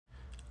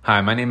Hi,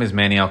 my name is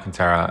Manny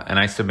Alcantara, and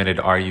I submitted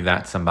Are You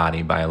That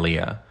Somebody by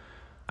Aaliyah.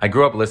 I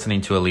grew up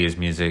listening to Aaliyah's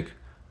music.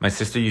 My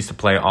sister used to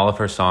play all of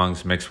her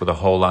songs mixed with a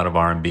whole lot of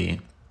R&B.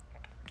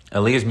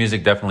 Aaliyah's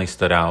music definitely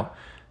stood out.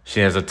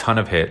 She has a ton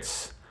of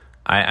hits.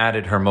 I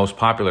added her most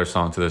popular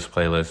song to this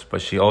playlist,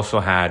 but she also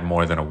had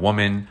More Than a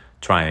Woman,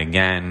 Try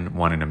Again,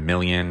 One in a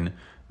Million.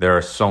 There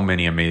are so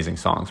many amazing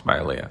songs by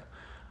Aaliyah.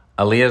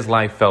 Aaliyah's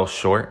life fell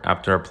short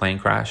after a plane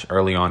crash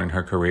early on in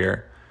her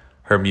career.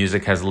 Her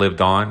music has lived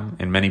on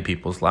in many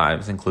people's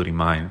lives, including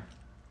mine.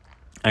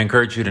 I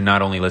encourage you to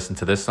not only listen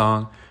to this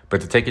song,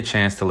 but to take a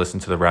chance to listen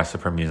to the rest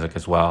of her music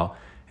as well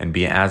and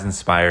be as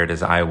inspired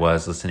as I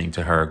was listening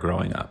to her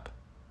growing up.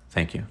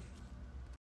 Thank you.